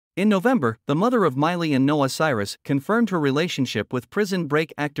In November, the mother of Miley and Noah Cyrus confirmed her relationship with Prison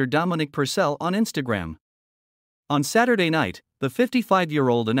Break actor Dominic Purcell on Instagram. On Saturday night, the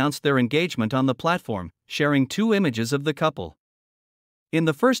 55-year-old announced their engagement on the platform, sharing 2 images of the couple. In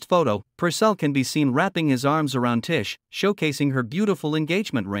the first photo, Purcell can be seen wrapping his arms around Tish, showcasing her beautiful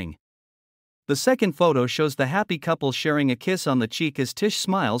engagement ring. The second photo shows the happy couple sharing a kiss on the cheek as Tish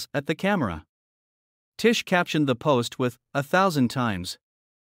smiles at the camera. Tish captioned the post with, "1,000 times.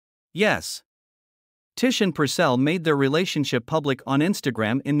 Yes." Tish and Purcell made their relationship public on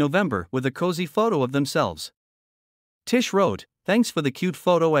Instagram in November with a cozy photo of themselves. Tish wrote, "Thanks for the cute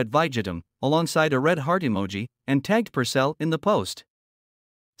photo at Vigitum," alongside a red heart emoji, and tagged Purcell in the post.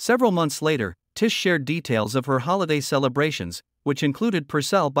 Several months later, Tish shared details of her holiday celebrations, which included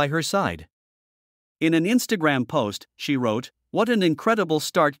Purcell by her side. In an Instagram post, she wrote, "What an incredible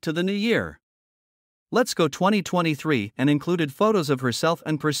start to the new year. Let's go 2023," and included photos of herself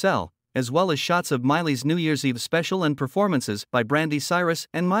and Purcell, as well as shots of Miley's New Year's Eve special and performances by Brandi Cyrus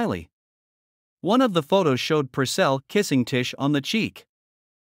and Miley. One of the photos showed Purcell kissing Tish on the cheek.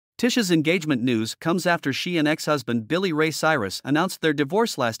 Tish's engagement news comes after she and ex-husband Billy Ray Cyrus announced their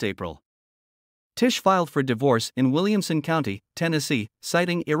divorce last April. Tish filed for divorce in Williamson County, Tennessee,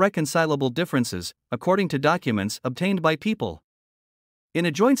 citing irreconcilable differences, according to documents obtained by People. In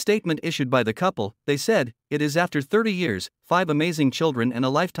a joint statement issued by the couple, they said, "It is after 30 years, 5 amazing children and a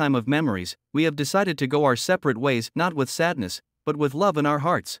lifetime of memories, we have decided to go our separate ways, not with sadness, but with love in our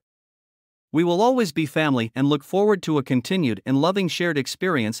hearts. We will always be family and look forward to a continued and loving shared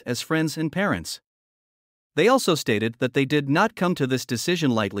experience as friends and parents." They also stated that they did not come to this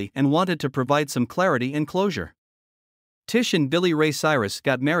decision lightly and wanted to provide some clarity and closure. Tish and Billy Ray Cyrus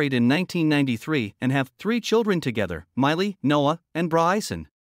got married in 1993 and have 3 children together, Miley, Noah, and Braison.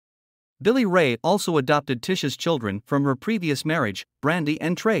 Billy Ray also adopted Tish's children from her previous marriage, Brandi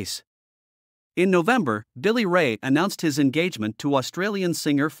and Trace. In November, Billy Ray announced his engagement to Australian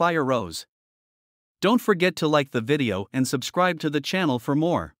singer Firerose. Don't forget to like the video and subscribe to the channel for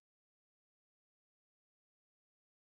more.